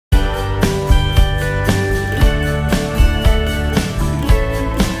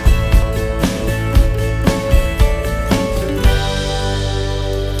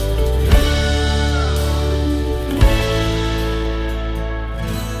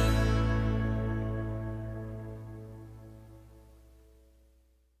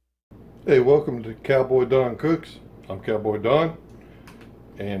Hey, welcome to Cowboy Don Cooks. I'm Cowboy Don,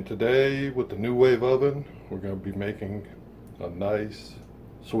 and today with the NuWave oven, we're going to be making a nice,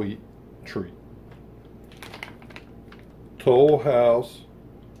 sweet treat. Toll House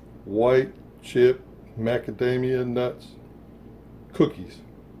white chip macadamia nuts cookies.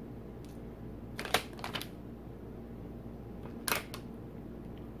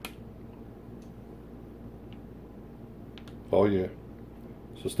 Oh yeah.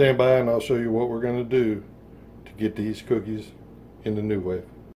 So stand by and I'll show you what we're going to do to get these cookies in the NuWave.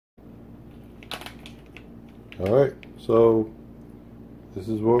 Alright, so this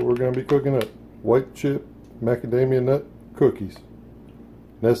is what we're going to be cooking up. White chip macadamia nut cookies.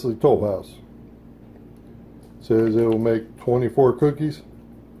 Nestle Toll House. Says it will make 24 cookies.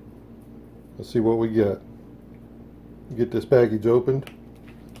 Let's see what we got. Get this package opened.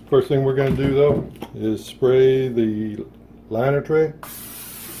 First thing we're going to do though is spray the liner tray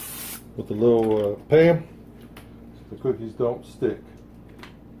with a little pan so the cookies don't stick.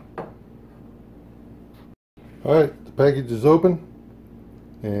 Alright, the package is open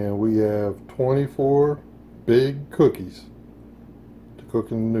and we have 24 big cookies to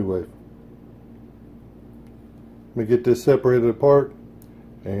cook in the NuWave. Let me get this separated apart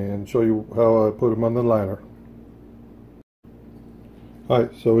and show you how I put them on the liner.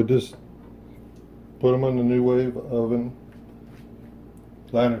 Alright, so we just put them on the NuWave oven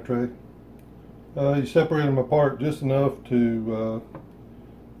liner tray. You separate them apart just enough to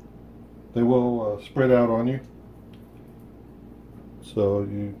they will spread out on you, so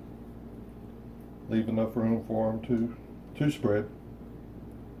you leave enough room for them to spread.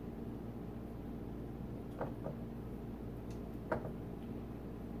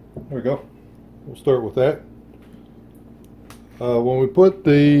 There we go. We'll start with that. When we put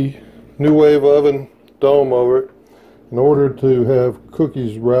the NuWave oven dome over it, in order to have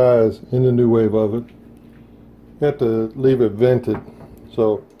cookies rise in the NuWave oven, you have to leave it vented.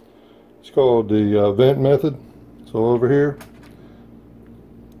 So it's called the vent method. So over here,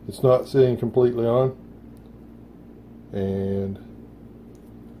 it's not sitting completely on, and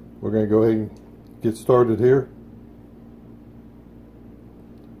we're going to go ahead and get started here.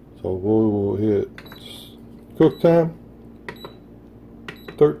 So we'll hit cook time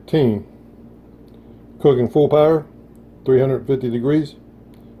 13, cooking full power, 350 degrees.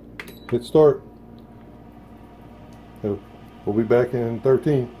 Hit start. We'll be back in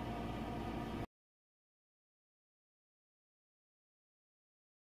 13.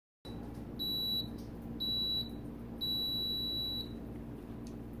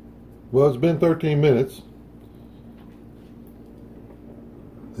 Well, it's been 13 minutes.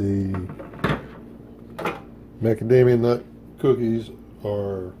 The macadamia nut cookies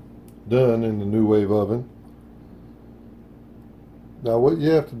are done in the NuWave oven. Now what you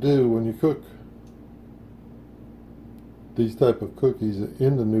have to do when you cook these type of cookies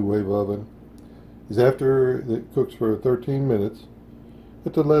in the NuWave oven is after it cooks for 13 minutes, you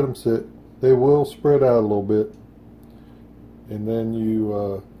have to let them sit. They will spread out a little bit, and then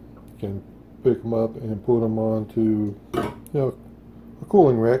you can pick them up and put them onto a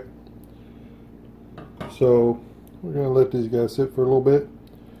cooling rack. So we're going to let these guys sit for a little bit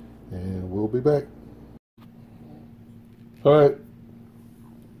and we'll be back. Alright,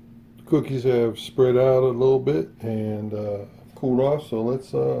 cookies have spread out a little bit and cooled off, so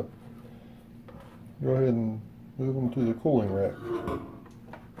let's go ahead and move them to the cooling rack.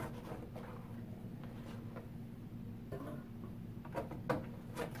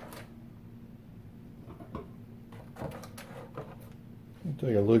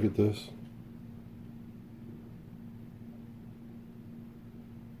 Take a look at this.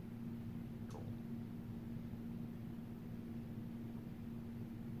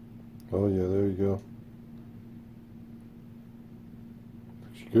 Oh yeah, there you go.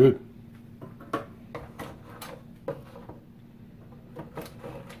 Looks good.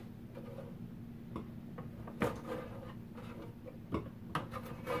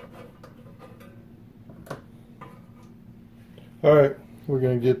 Alright, we're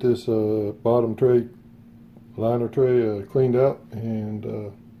going to get this bottom tray, liner tray cleaned out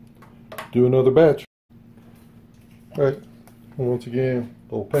and do another batch. Alright, once again,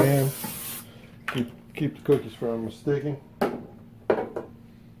 little pan, keep the cookies from sticking. I'll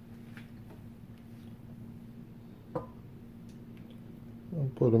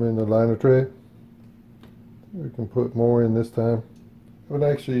put them in the liner tray. We can put more in this time. I would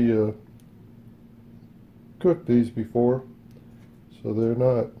actually cooked these before, so they're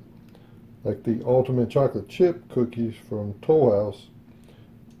not like the ultimate chocolate chip cookies from Toll House.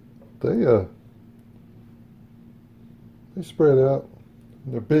 They spread out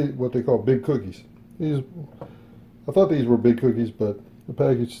They're big, what they call big cookies. These, I thought these were big cookies, but the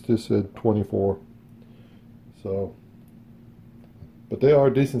package just said 24. So, but they are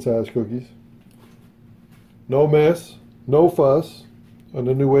decent sized cookies. No mess, no fuss on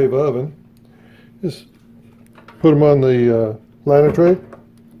the NuWave oven. Just put them on the liner tray.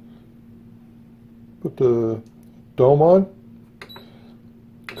 Put the dome on.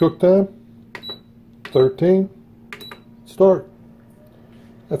 Cook time 13. Start.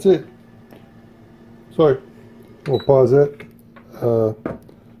 That's it. Sorry, we'll pause that.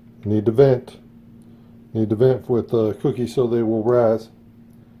 Need to vent. Need to vent with cookies so they will rise.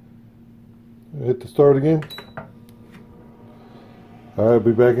 Hit the start again. I'll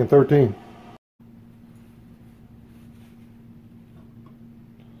be back in 13.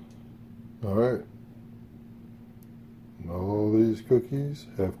 Alright. All these cookies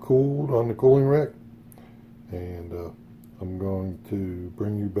have cooled on the cooling rack. And I'm going to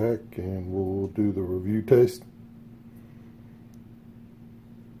bring you back and we'll do the review taste.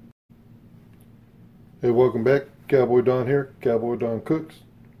 Hey, welcome back. Cowboy Don here. Cowboy Don Cooks.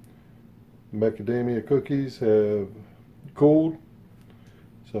 Macadamia cookies have cooled.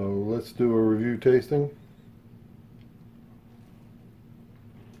 So let's do a review tasting.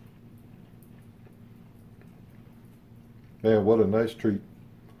 Man, what a nice treat.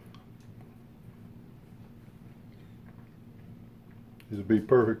 These would be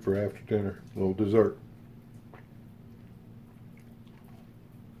perfect for after dinner, a little dessert.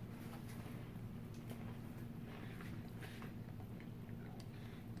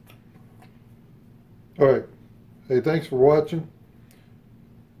 Alright, hey, thanks for watching.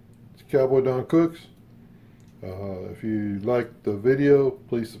 It's Cowboy Don Cooks. If you like the video,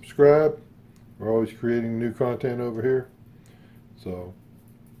 please subscribe. We're always creating new content over here. So,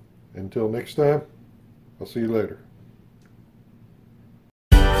 until next time, I'll see you later.